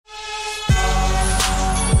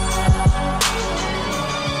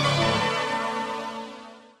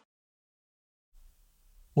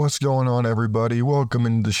What's going on, everybody? Welcome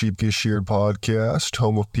into the Sheep Get Sheared podcast,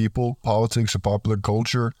 home of people, politics, and popular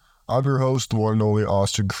culture. I'm your host, the one and only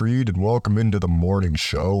Austin Creed, and welcome into the morning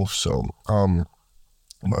show.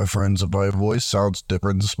 My friends, if my voice sounds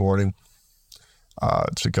different this morning,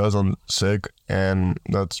 it's because I'm sick, and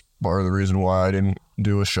that's part of the reason why I didn't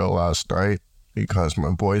do a show last night, because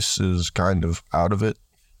my voice is kind of out of it,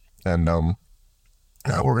 and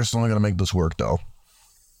we're still gonna make this work, though.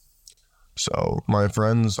 So, my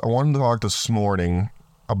friends, I wanted to talk this morning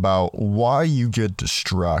about why you get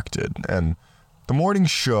distracted. And the morning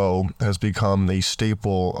show has become a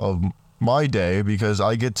staple of my day because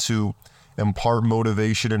I get to impart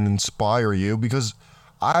motivation and inspire you because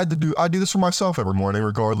I do this for myself every morning,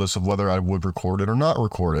 regardless of whether I would record it or not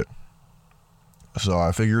record it. So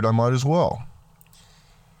I figured I might as well.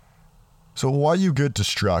 So why you get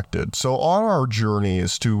distracted? So on our journey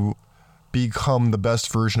is to become the best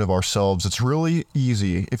version of ourselves. It's really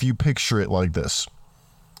easy if you picture it like this.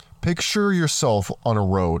 Picture yourself on a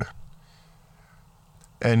road,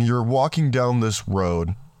 and you're walking down this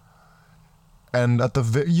road, and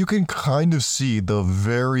you can kind of see the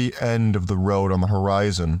very end of the road on the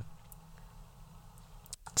horizon.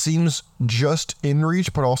 It seems just in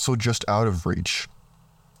reach, but also just out of reach.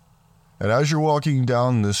 And as you're walking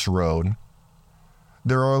down this road,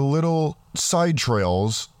 there are little side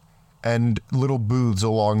trails and little booths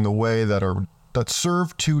along the way that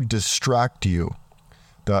serve to distract you,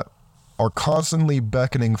 that are constantly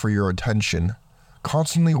beckoning for your attention,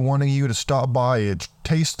 constantly wanting you to stop by it,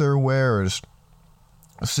 taste their wares,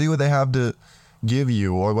 see what they have to give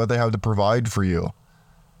you or what they have to provide for you.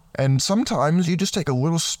 And sometimes you just take a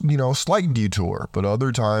little, slight detour, but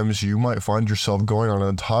other times you might find yourself going on an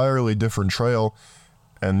entirely different trail,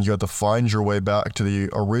 and you have to find your way back to the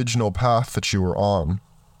original path that you were on.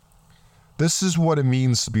 This is what it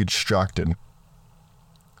means to be distracted.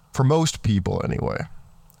 For most people, anyway.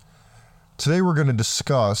 Today we're going to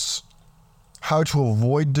discuss how to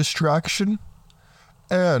avoid distraction,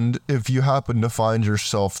 and if you happen to find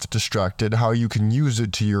yourself distracted, how you can use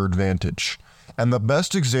it to your advantage. And the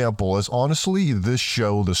best example is honestly this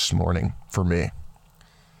show this morning for me.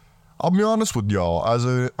 I'll be honest with y'all, as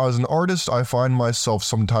an artist, I find myself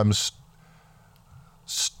sometimes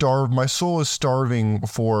my soul is starving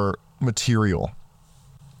for material.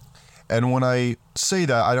 And when I say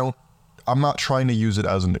that, I'm not trying to use it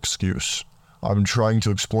as an excuse. I'm trying to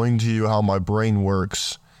explain to you how my brain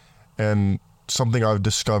works, and something I've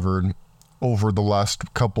discovered over the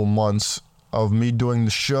last couple months of me doing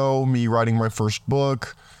the show, me writing my first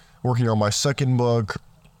book, working on my second book.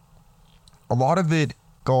 A lot of it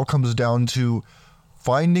all comes down to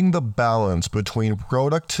finding the balance between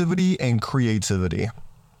productivity and creativity.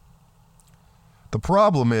 The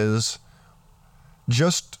problem is,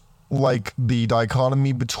 just like the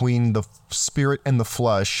dichotomy between the spirit and the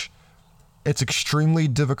flesh, it's extremely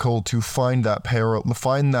difficult to find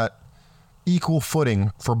that equal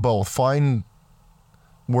footing for both. Find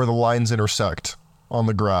where the lines intersect on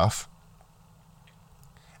the graph.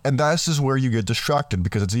 And this is where you get distracted,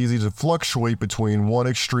 because it's easy to fluctuate between one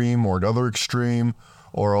extreme or another extreme,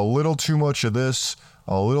 or a little too much of this,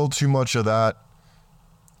 a little too much of that.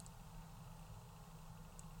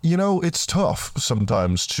 It's tough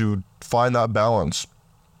sometimes to find that balance.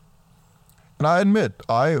 And I admit,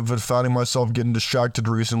 I have been finding myself getting distracted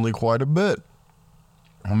recently quite a bit.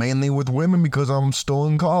 Mainly with women, because I'm still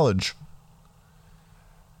in college.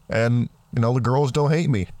 And, the girls don't hate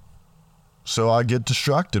me. So I get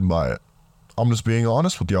distracted by it. I'm just being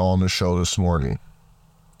honest with y'all on the show this morning.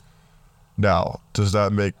 Now, does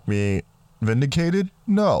that make me vindicated?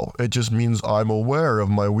 No, it just means I'm aware of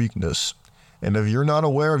my weakness. And if you're not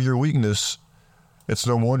aware of your weakness, it's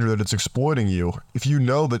no wonder that it's exploiting you. If you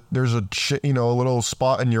know that there's a little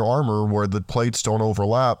spot in your armor where the plates don't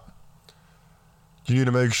overlap, you need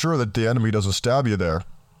to make sure that the enemy doesn't stab you there.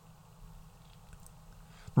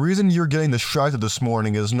 The reason you're getting distracted this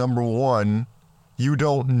morning is, number one, you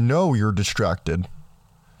don't know you're distracted.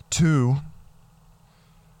 Two,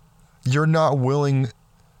 you're not willing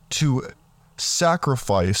to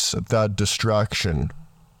sacrifice that distraction.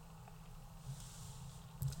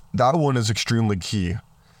 That one is extremely key.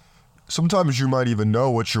 Sometimes you might even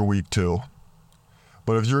know what you're weak to.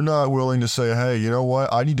 But if you're not willing to say, hey, you know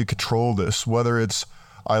what, I need to control this, whether it's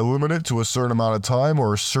I limit it to a certain amount of time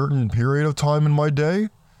or a certain period of time in my day,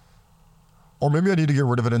 or maybe I need to get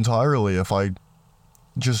rid of it entirely if I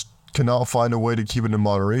just cannot find a way to keep it in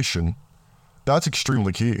moderation. That's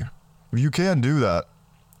extremely key. If you can do that,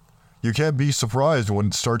 you can't be surprised when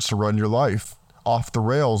it starts to run your life off the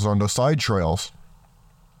rails onto side trails.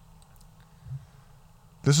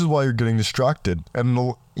 This is why you're getting distracted. And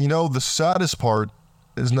the saddest part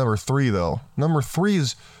is number 3 though. Number 3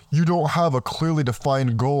 is you don't have a clearly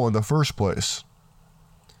defined goal in the first place.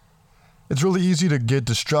 It's really easy to get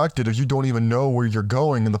distracted if you don't even know where you're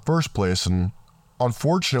going in the first place. And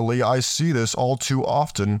unfortunately, I see this all too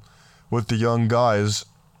often with the young guys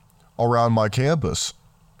around my campus.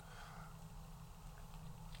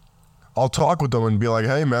 I'll talk with them and be like,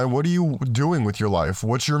 hey man, what are you doing with your life?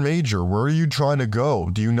 What's your major? Where are you trying to go?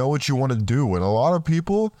 Do you know what you want to do? And a lot of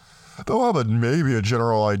people, they'll have maybe a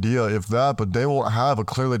general idea, if that, but they won't have a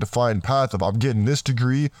clearly defined path of I'm getting this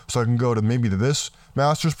degree so I can go to maybe this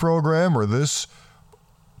master's program or this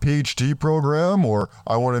PhD program, or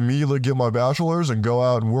I want to immediately get my bachelor's and go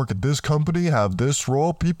out and work at this company, have this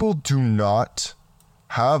role. People do not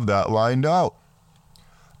have that lined out.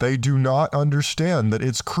 They do not understand that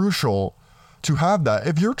it's crucial to have that.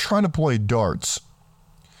 If you're trying to play darts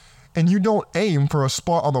and you don't aim for a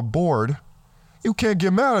spot on the board, you can't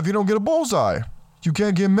get mad if you don't get a bullseye. You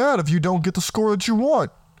can't get mad if you don't get the score that you want.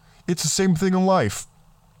 It's the same thing in life.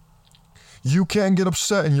 You can't get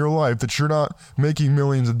upset in your life that you're not making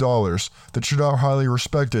millions of dollars, that you're not highly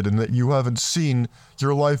respected, and that you haven't seen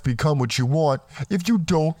your life become what you want if you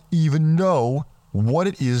don't even know what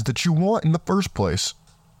it is that you want in the first place.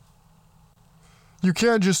 You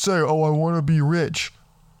can't just say, oh, I want to be rich.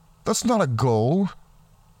 That's not a goal.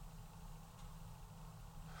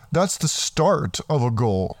 That's the start of a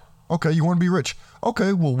goal. Okay, you want to be rich.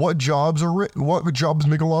 Okay, well, what jobs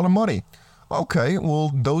make a lot of money? Okay, well,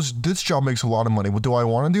 this job makes a lot of money. Well, do I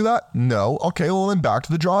want to do that? No. Okay, well, then back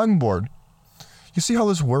to the drawing board. You see how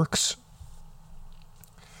this works?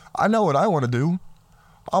 I know what I want to do.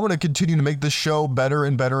 I'm going to continue to make this show better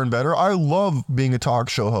and better and better. I love being a talk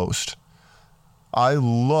show host. I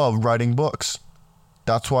love writing books.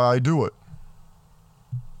 That's why I do it.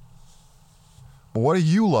 But what do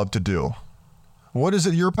you love to do? What is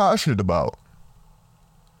it you're passionate about?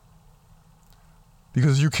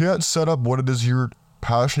 Because you can't set up what it is you're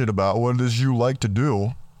passionate about, what it is you like to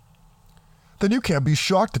do. Then you can't be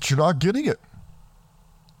shocked that you're not getting it.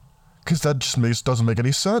 Because that just doesn't make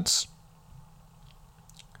any sense.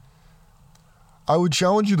 I would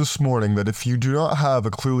challenge you this morning that if you do not have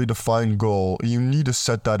a clearly defined goal, you need to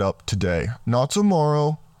set that up today. Not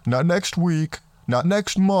tomorrow, not next week, not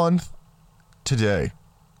next month, today.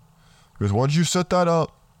 Because once you set that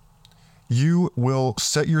up, you will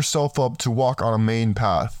set yourself up to walk on a main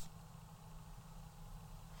path.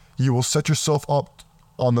 You will set yourself up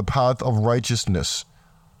on the path of righteousness.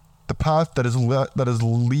 The path that is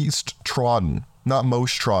least trodden, not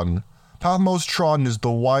most trodden. Path most trodden is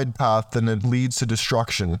the wide path, and it leads to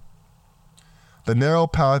destruction. The narrow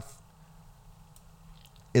path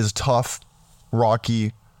is tough,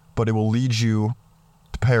 rocky, but it will lead you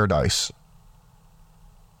to paradise.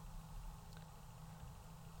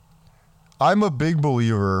 I'm a big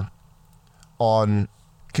believer on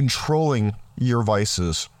controlling your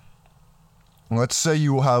vices. Let's say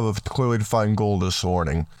you have a clearly defined goal this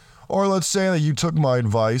morning, or let's say that you took my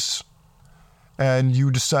advice and you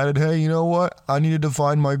decided, hey, you know what? I need to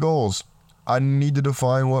define my goals. I need to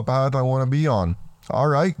define what path I want to be on. All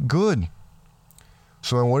right, good.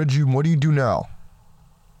 So then what do you do now?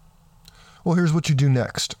 Well, here's what you do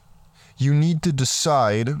next. You need to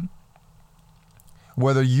decide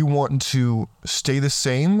whether you want to stay the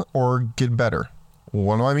same or get better.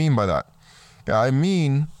 What do I mean by that? I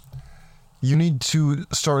mean, you need to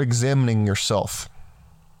start examining yourself.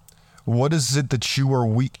 What is it that you are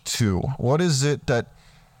weak to? What is it that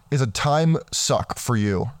is a time suck for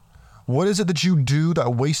you? What is it that you do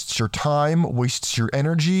that wastes your time, wastes your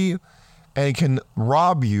energy, and can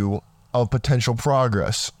rob you of potential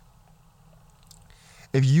progress?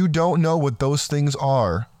 If you don't know what those things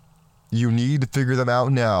are, you need to figure them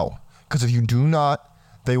out now. Because if you do not,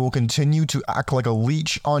 they will continue to act like a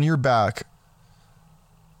leech on your back.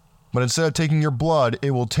 But instead of taking your blood,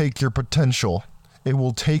 it will take your potential. It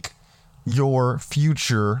will take your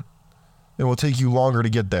future. It will take you longer to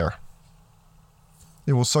get there.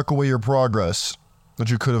 It will suck away your progress that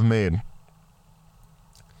you could have made.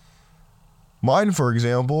 Mine, for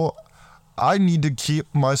example, I need to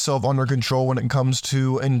keep myself under control when it comes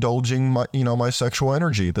to indulging my sexual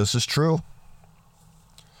energy. This is true.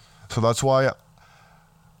 So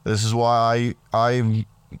this is why I've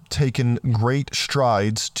taken great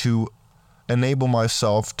strides to enable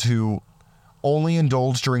myself to only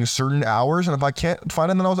indulge during certain hours, and if I can't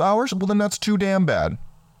find it in those hours, well, then that's too damn bad.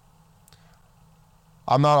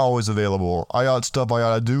 I'm not always available. I got stuff I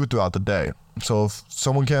gotta do throughout the day. So if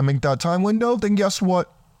someone can't make that time window, then guess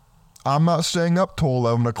what? I'm not staying up till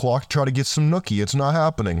 11 o'clock to try to get some nookie. It's not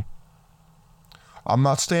happening. I'm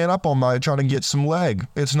not staying up all night trying to get some leg.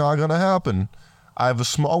 It's not going to happen. I have a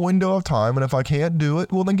small window of time, and if I can't do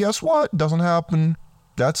it, well then guess what? It doesn't happen.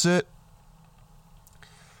 That's it.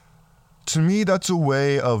 To me, that's a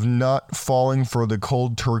way of not falling for the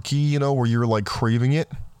cold turkey, where you're like craving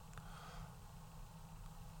it.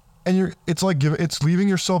 And it's leaving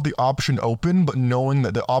yourself the option open, but knowing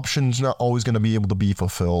that the option's not always going to be able to be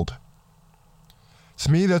fulfilled.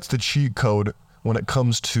 To me, that's the cheat code when it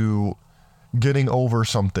comes to getting over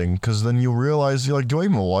something, because then you realize, you're like, do I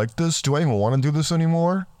even like this? Do I even want to do this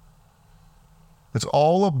anymore? It's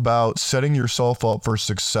all about setting yourself up for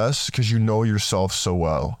success because you know yourself so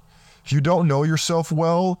well. If you don't know yourself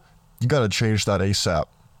well, you got to change that ASAP.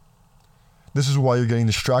 This is why you're getting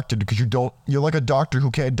distracted, because you're like a doctor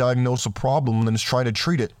who can't diagnose a problem and then is trying to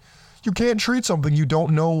treat it. You can't treat something you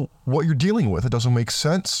don't know what you're dealing with. It doesn't make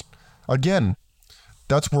sense. Again,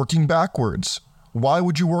 that's working backwards. Why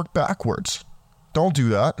would you work backwards? Don't do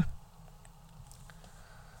that.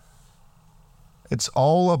 It's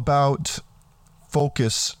all about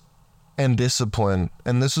focus and discipline.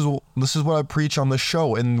 And this is what I preach on the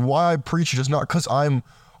show. And why I preach it is not because I'm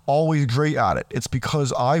always great at it. It's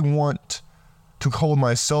because I want to hold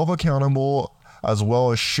myself accountable as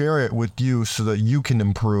well as share it with you so that you can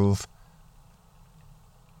improve.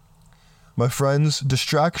 My friends,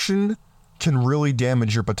 distraction can really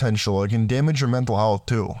damage your potential. It can damage your mental health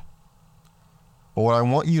too. But what I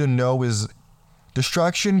want you to know is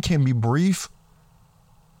distraction can be brief,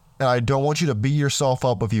 and I don't want you to beat yourself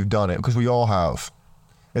up if you've done it, because we all have.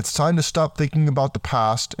 It's time to stop thinking about the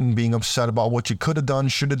past and being upset about what you could have done,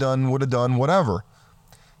 should have done, would have done, whatever.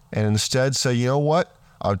 And instead say, you know what?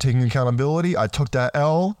 I'm taking accountability. I took that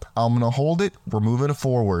L. I'm going to hold it. We're moving it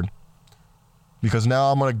forward. Because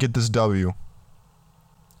now I'm going to get this W.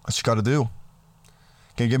 That's what you got to do.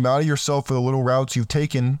 Can't get mad at yourself for the little routes you've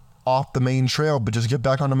taken off the main trail, but just get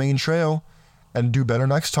back on the main trail and do better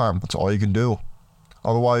next time. That's all you can do.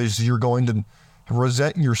 Otherwise, you're going to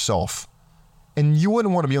resent yourself. And you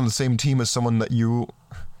wouldn't want to be on the same team as someone that you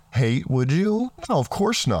hate, would you? No, of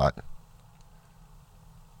course not.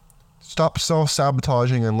 Stop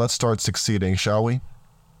self-sabotaging and let's start succeeding, shall we?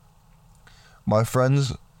 My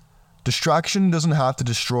friends, distraction doesn't have to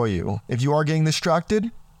destroy you. If you are getting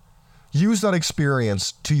distracted, use that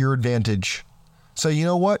experience to your advantage. Say, you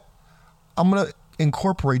know what? I'm going to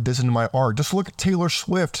incorporate this into my art. Just look at Taylor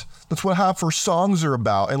Swift. That's what half her songs are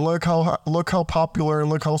about. And look how popular and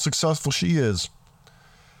look how successful she is.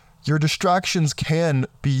 Your distractions can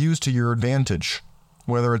be used to your advantage.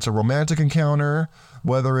 Whether it's a romantic encounter,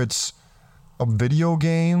 whether it's video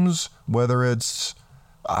games, whether it's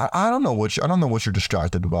I don't know what you're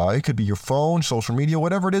distracted by. It could be your phone, social media,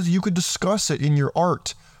 whatever it is. You could discuss it in your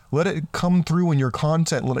art. Let it come through in your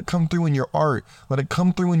content. Let it come through in your art. Let it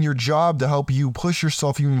come through in your job to help you push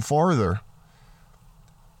yourself even farther.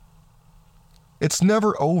 It's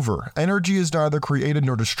never over. Energy is neither created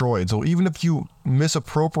nor destroyed. So even if you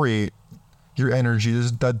misappropriate your energy,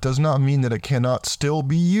 that does not mean that it cannot still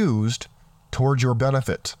be used towards your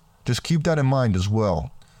benefit. Just keep that in mind as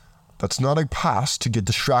well. That's not a pass to get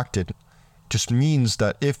distracted. It just means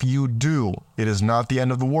that if you do, it is not the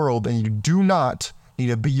end of the world, and you do not need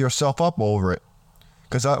to beat yourself up over it,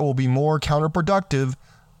 because that will be more counterproductive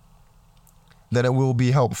than it will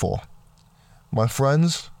be helpful. My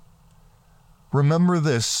friends, remember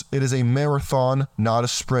this: it is a marathon, not a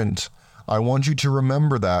sprint. I want you to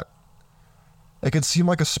remember that. It can seem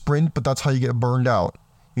like a sprint, but that's how you get burned out.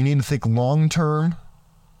 You need to think long term,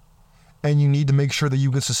 and you need to make sure that you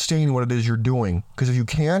can sustain what it is you're doing, because if you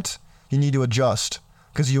can't, you need to adjust,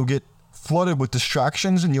 because you'll get flooded with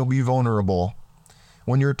distractions and you'll be vulnerable.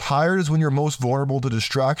 When you're tired is when you're most vulnerable to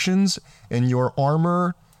distractions, and your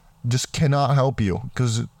armor just cannot help you,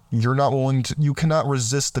 because you cannot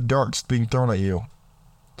resist the darts being thrown at you.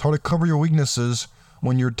 It's hard to cover your weaknesses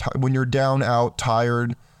when you're down, out,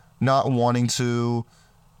 tired, not wanting to,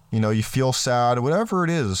 you feel sad, whatever it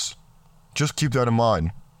is. Just keep that in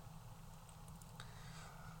mind.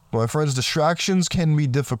 My friends, distractions can be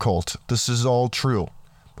difficult. This is all true.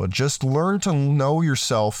 But just learn to know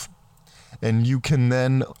yourself, and you can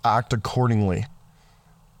then act accordingly.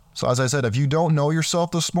 So as I said, if you don't know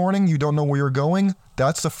yourself this morning, you don't know where you're going,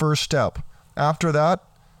 that's the first step. After that,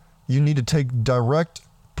 you need to take direct,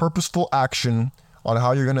 purposeful action on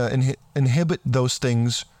how you're going to inhibit those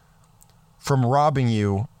things from robbing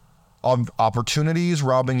you of opportunities,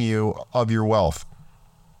 robbing you of your wealth.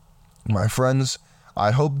 My friends,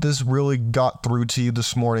 I hope this really got through to you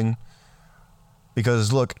this morning,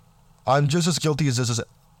 because look, I'm just as guilty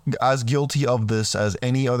of this as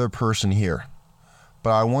any other person here.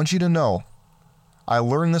 But I want you to know, I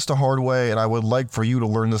learned this the hard way, and I would like for you to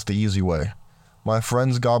learn this the easy way. My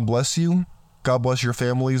friends, God bless you. God bless your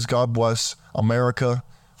families. God bless America.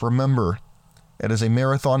 Remember, it is a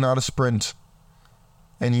marathon, not a sprint.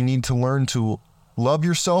 And you need to learn to love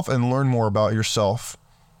yourself and learn more about yourself.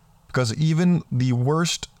 Because even the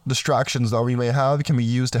worst distractions that we may have can be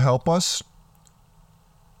used to help us.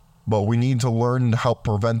 But we need to learn to help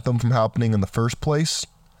prevent them from happening in the first place,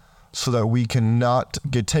 so that we cannot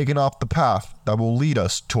get taken off the path that will lead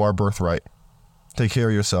us to our birthright. Take care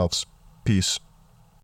of yourselves. Peace.